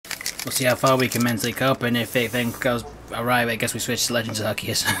We'll see how far we can mentally cope, and if everything goes awry, I guess we switch to Legends of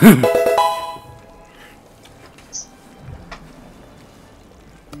Arceus.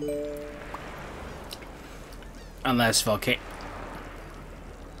 Unless Volcano.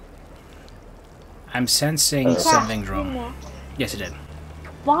 I'm sensing something's wrong. Yes, it did.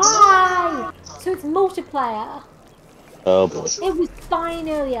 Why? So it's multiplayer. Oh boy. It was fine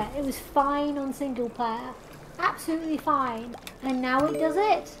earlier. It was fine on single player. Absolutely fine. And now it does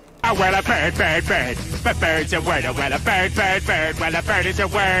it. Oh, well, a bird, bird, bird. But bird's a word. Oh, well, a bird, bird, bird. Well, a bird is a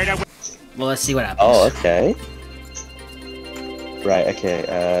word. Well, let's see what happens. Oh, okay. Right,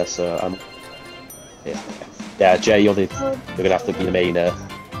 okay, so I'm... Yeah, Jay, you're gonna have to be the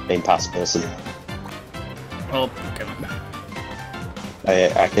main pass person. Oh, okay.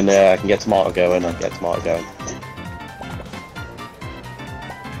 I can get Tomato going, I'll get Tomato going.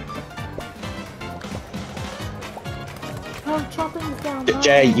 Oh, chopping's down there.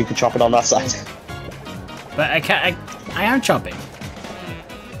 Jay, you can chop it on that side. But I can't. I am chopping.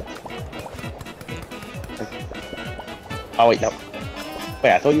 Oh wait, no.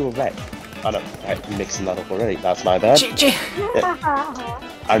 Wait, I thought you were red. Oh no, I'm mixing that up already. That's my bad. Yeah.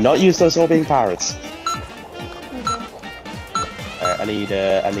 I'm not used to us all being pirates. I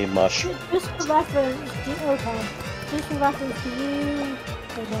need mush. Just for reference, okay. Just for reference to you.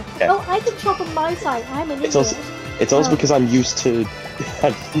 Okay. Yeah. Oh, I can chop on my side. I'm an idiot. It's also because I'm used to.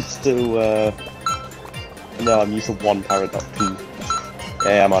 No, I'm used to one parrot, not two.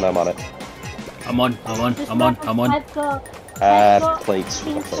 Yeah, I'm on it. I'm on. I've got plates.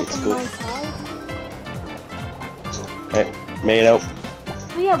 things Plates, on cool. my side. Hey, made out.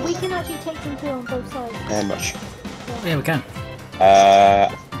 So yeah, we can actually take them through on both sides. And mush. Yeah, we can.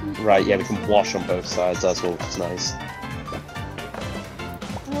 Right, yeah, we can wash on both sides, that's all, it's nice.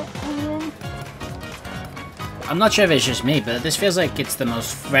 I'm not sure if it's just me, but this feels like it's the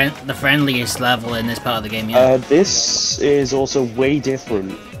most the friendliest level in this part of the game yet. This is also way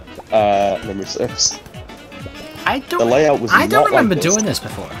different than Reserves. The layout was I don't remember like this. doing this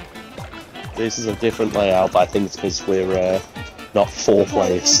before. This is a different layout, but I think it's because we're not 4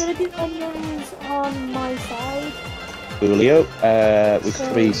 players. I'm gonna do onions on my side. Julio, we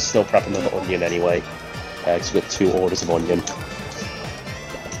could be still prepping the onion anyway, because we've got 2 orders of onion.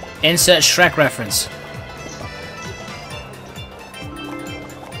 Insert Shrek reference.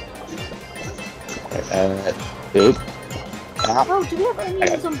 Oop. Oh, do we have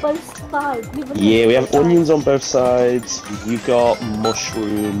onions on both sides? Yeah, we have onions on both sides. You've got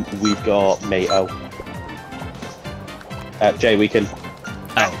mushroom, we've got tomato. Jay, we can...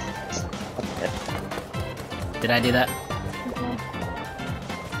 Oh. Did I do that?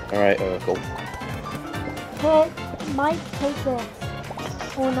 Alright, cool. Okay, Mike, take this.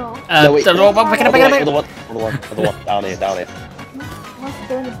 Or not. No, wait. Other one. Down here. Must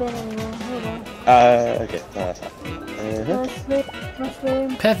go in the bin anyway. Hold on. Okay. No, that's fine. Mushroom.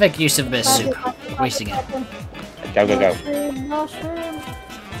 Perfect use of this soup. Wasting it. Go. Mushroom.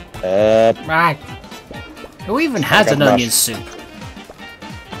 Right. Who even has an onion soup?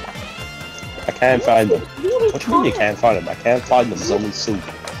 I can't find them. What do you mean you can't find them? I can't find them. There's only soup.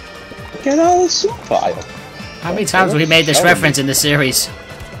 Get out of the soup pile. How many times have we made this reference in the series?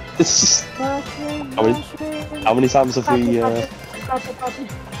 How many times have we?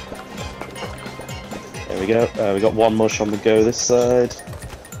 There we go. We got 1 mush on the go this side.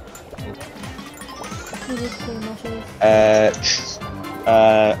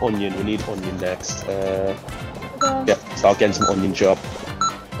 Onion. We need onion next. Yeah, start getting some onion chop.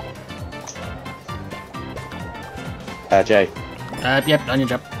 Jay. Yep, onion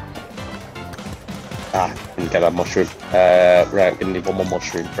chop. Didn't get that mushroom. Right, I'm gonna need 1 more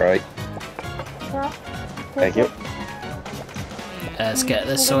mushroom, right? Thank you. Let's get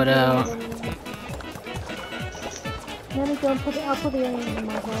this sorted out. Let me go and I'll put the onions on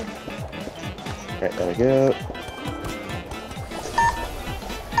my side. Right, there we go.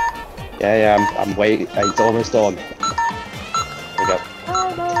 Yeah, I'm waiting. It's almost done. There we go.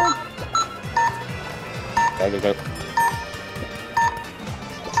 There we go.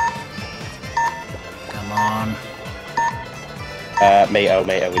 Come on. Mayo,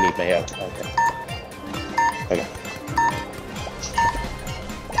 we need mayo. Okay.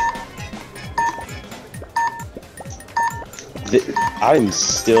 I'm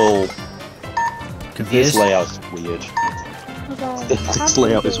still confused. This layout's weird. This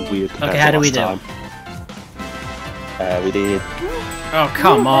layout is weird. Okay, how do we do? We did. Oh,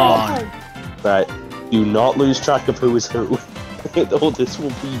 come on. Right. Do not lose track of who is who. Oh, this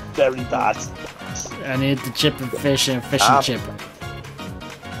will be very bad. I need the chip and fish and fish and chip.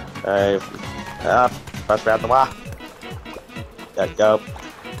 Press round the way. There you go.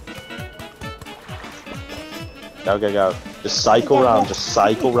 Go, go, go. Just cycle round, just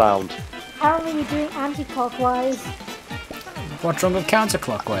cycle round. Apparently we're doing anti-clockwise. What's wrong with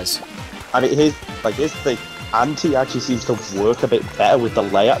counterclockwise? And here's the thing. Anti actually seems to work a bit better with the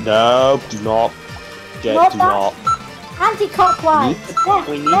layout. No, do not. Jet, Not do that. not. Anti-clockwise.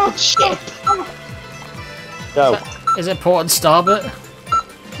 We need the chip. Go. Is it port and starboard?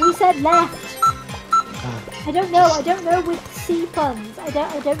 We said left. I don't know with sea puns. I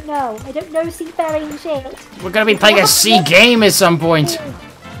don't know. I don't know seafaring shit. We're gonna be playing a sea game at some point.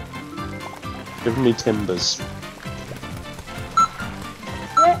 Give me timbers.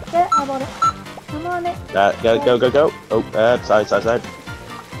 Yeah, I'm on it. I'm on it. Go, go, go, go. Oh, side, side, side.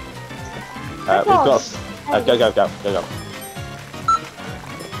 We've got. Go, go, go, go, go.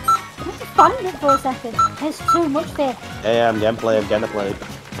 Let's just find it for a second. There's too much fish. Yeah, I'm getting play. I'm getting a play.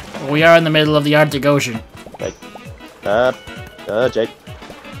 We are in the middle of the Arctic Ocean. Okay. Jake.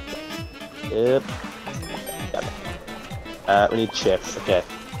 Yep. We need chips. Okay.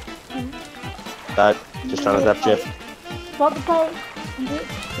 Just trying to grab chip. Drop the plate.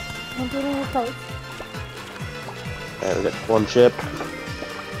 I'm dealing with plates. We got one chip.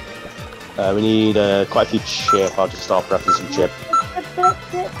 We need quite a few chip. I'll just start prepping some chip.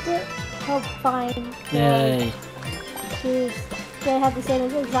 Oh, fine. Yay. Jeez. They had the same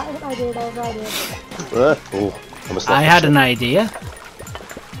exact idea that I did. Oh, I had an idea.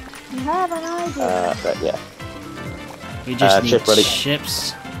 You have an idea. Right, yeah. We just need chip ready.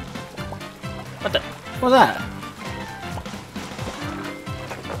 chips. What the? What's that?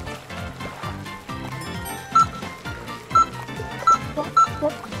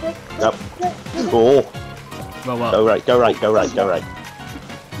 Yep. Oh. Well. Go right, go right, go right, go right.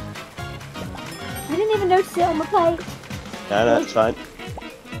 I didn't even notice it on the plate. No, it's fine.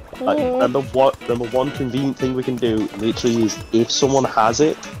 Remember one convenient thing we can do literally is if someone has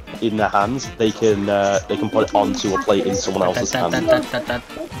it in their hands, they can put it onto a plate in someone else's hand.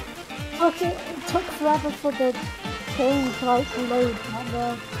 Okay, it took forever for the thing to like load.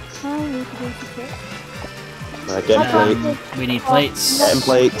 I need to do some shit. Right, get a plate. We need plates. Get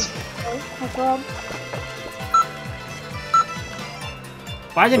plates.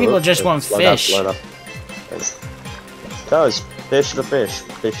 Why do people just want fish? Because fish the fish.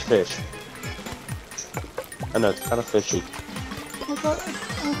 Fish. I know, it's kind of fishy. I'm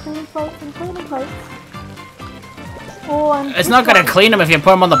cleaning plates. Oh, It's not gonna clean them if you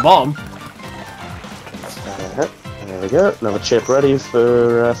put them on the bottom. There we go. Another chip ready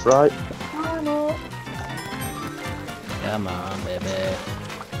for fry. On it. Come on, baby.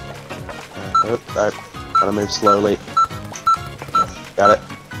 Right. Gotta move slowly. Got it.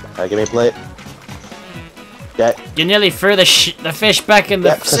 Give me a plate. Yeah. You nearly threw the fish back in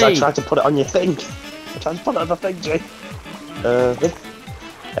the because sea. I tried to put it on your thing. I tried to put it on the thing, Jay. Go.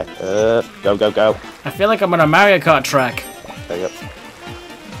 I feel like I'm on a Mario Kart track. There you go.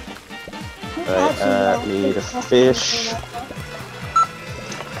 Right, need a fish.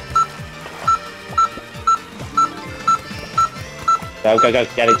 Go.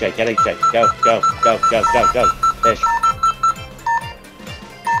 Get it, Jay. Go. Fish.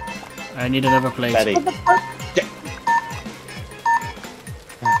 I need another plate. Ready. Take it.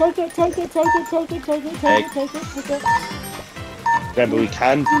 Remember, we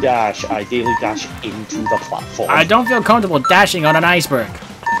can dash, ideally dash into the platform. I don't feel comfortable dashing on an iceberg.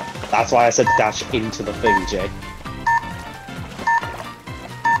 That's why I said dash into the thing, Jay.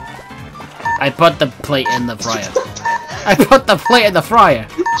 I put the plate in the fryer. I put the plate in the fryer.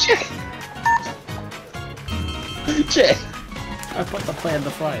 Jay. I put the plate in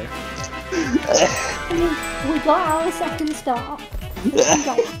the fryer. We got our second star.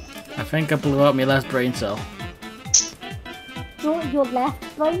 I think I blew out my left brain cell. Your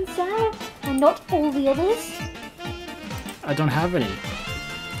left brain cell, and not all the others. I don't have any.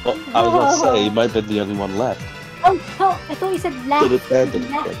 Well, I was going to say, you might be the only one left. Oh, I thought you said left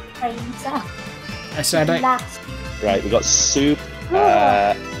brain cell. I said last. Right, we got soup.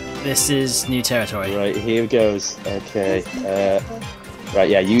 This is new territory. Right, here goes. Okay. Right,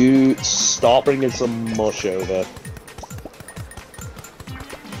 yeah, you start bringing some mush over.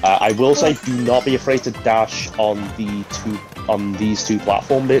 I will say, do not be afraid to dash on these two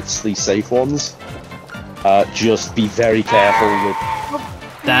platform bits, these safe ones. Just be very careful with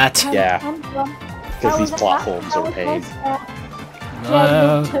that. Yeah, because these platforms are a pain.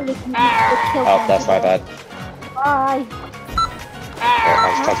 No. Oh, that's my bad. Bye.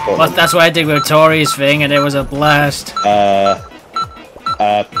 Well, that's what I did with Tori's thing, and it was a blast. I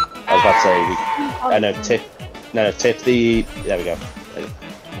was about to say, tip the. There we go.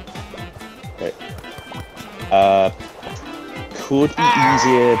 Right. could be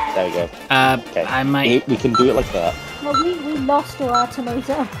easier. There we go. Okay. I might. We can do it like that. Well, we lost all our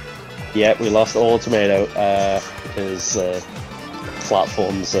tomato. Yeah, we lost all tomato because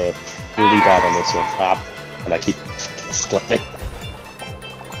platforms are really bad on this one. And I keep slipping.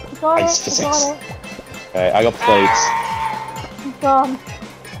 Got Ice it, physics. got it. Alright, I got plates. He's gone.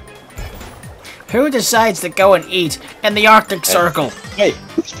 Who decides to go and eat in the Arctic Circle? Hey!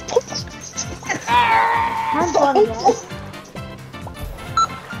 I'm gone again.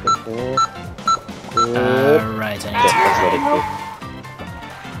 Right, I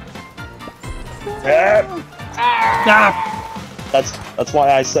That's why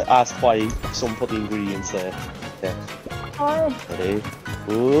I asked why some put the ingredients there. Yeah. Ready?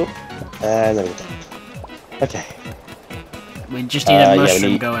 Ooh. And there we go. Okay. We just need a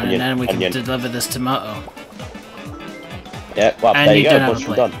mushroom need going, onion, and then we can onion. deliver this tomato. Yeah, well, And there you you go, don't have a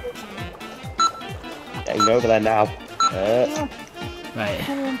mushroom plate. done. Getting over there now. Right.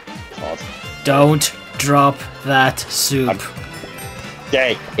 God. Don't drop that soup.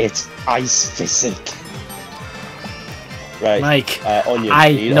 Okay, it's ice physics. Right. Mike, Onion.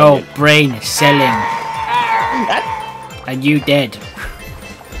 I Need know onion. brain selling. And you dead.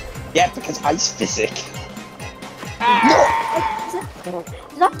 Yeah, because ice physics.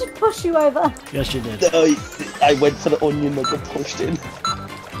 Did I just push you over? Yes, you did. No, I went for the onion that got pushed in.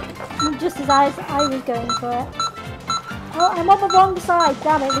 Just as I was going for it. Oh, I'm on the wrong side,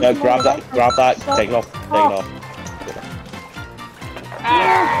 damn it. No, grab that, take it off, take it off.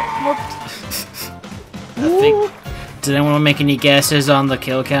 I think. Did anyone make any guesses on the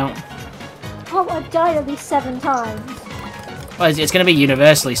kill count? Oh, I've died at least 7 times. Well, it's gonna be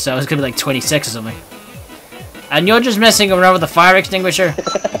universally, so it's gonna be like 26 or something. And you're just messing around with the fire extinguisher?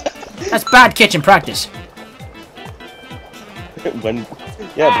 That's bad kitchen practice. Yeah,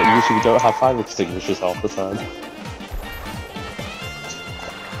 but usually we don't have fire extinguishers half the time.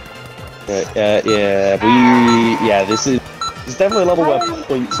 This is definitely a level where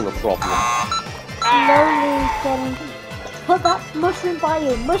points are a problem. Slowly getting... Put that mushroom by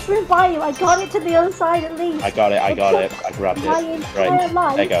you, mushroom by you. I got it to the other side at least. I got it, I grabbed it.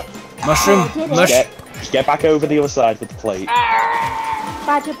 Right, there you go. Mushroom, Get back over the other side with the plate.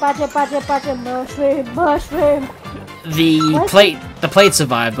 Badger, mushroom. the plate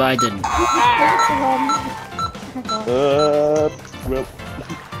survived, but I didn't.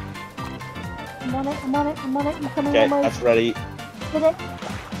 Well, I'm on it, I'm coming okay, almost. that's ready. Did it?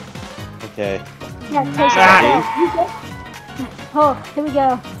 Okay. Yeah, take it. Oh, here we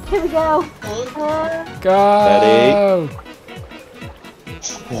go. Go! Ready?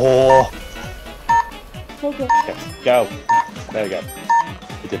 Oh. Take it. Okay, go. There we go.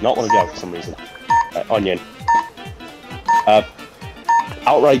 It did not want to go for some reason. Right, onion.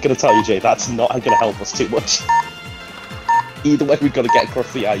 Outright gonna tell you, Jay, that's not gonna help us too much. Either way, we've got to get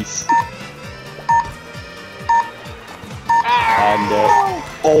across the ice. And,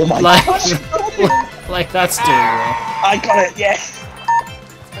 oh my gosh! Like that's doing well. I got it, yes!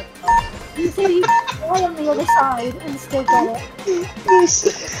 You see, fly on the other side and still get it. This!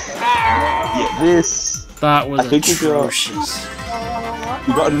 Yeah, this! That was I think atrocious.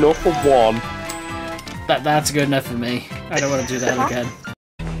 You got enough of one. That's good enough for me. I don't want to do that again.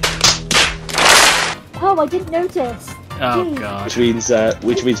 Oh, I didn't notice. Oh Jeez. god.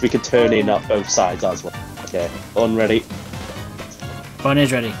 Which means we can turn in at both sides as well. Okay, unready. Bun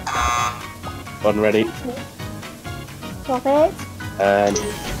is ready. Unready. Stop it. And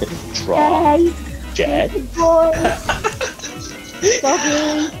drop. Hey, Jet. good boy.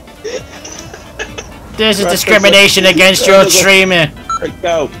 Doggy. This is discrimination against your streamer. Right,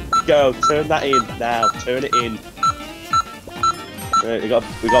 go, turn that in now. Turn it in. Right, we got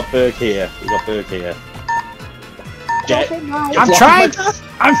Berg here. Jet.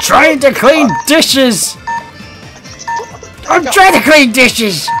 I'm trying to clean dishes. I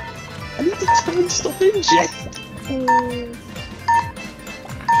need to turn stuff in, Jet.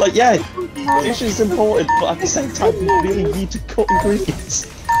 Like, yeah, dishes is important, but at the same time, we really need to cut ingredients.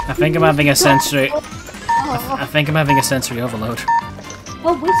 I think I'm having a sensory. I think I'm having a sensory overload.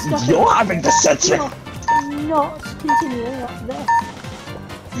 Oh, we're stuck. You're having the sensory. Not continuing after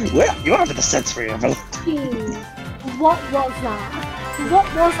this. Well, you're having the sensory overload. Jeez. What was that? What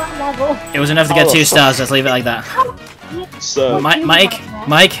was that level? It was enough to get 2 stars. Let's leave it like that. So,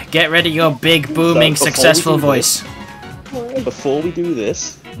 Mike, get ready your big, booming, successful voice. before we do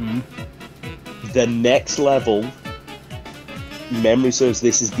this, the next level, memory serves,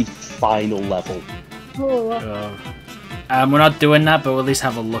 this is the final level. Oh. We're not doing that, but we'll at least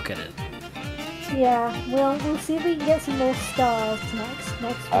have a look at it. Yeah, we'll see if we can get some more stars next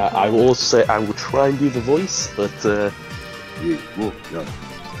week. I will say I will try and do the voice, but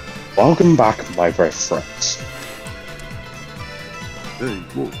Welcome back, my brave friends. I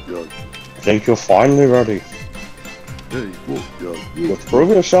think you're finally ready. You've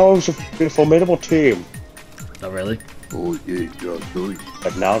proven yourselves to be a formidable team. Oh, really?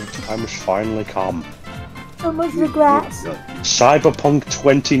 But now the time has finally come. So much regrets. Cyberpunk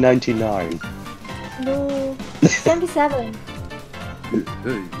 2099. No. 77.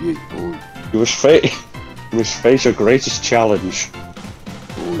 You must face your greatest challenge.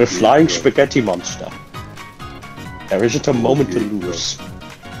 The flying spaghetti monster. There isn't a moment to lose.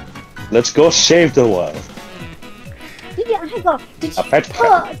 Let's go save the world. Hang on.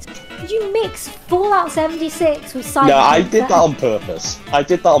 Did you mix Fallout 76 with Cyberpunk? No, I did that on purpose.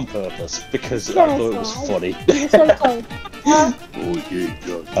 Because I thought it was funny. You're so close.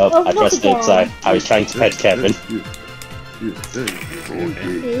 I pressed it inside. I was trying to pet Kevin.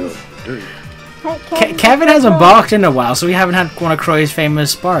 Kevin hasn't barked in a while, so we haven't had one of Croy's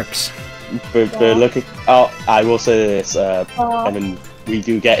famous barks. But looking. Oh, I will say this. I mean, we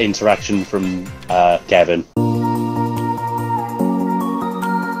do get interaction from Kevin.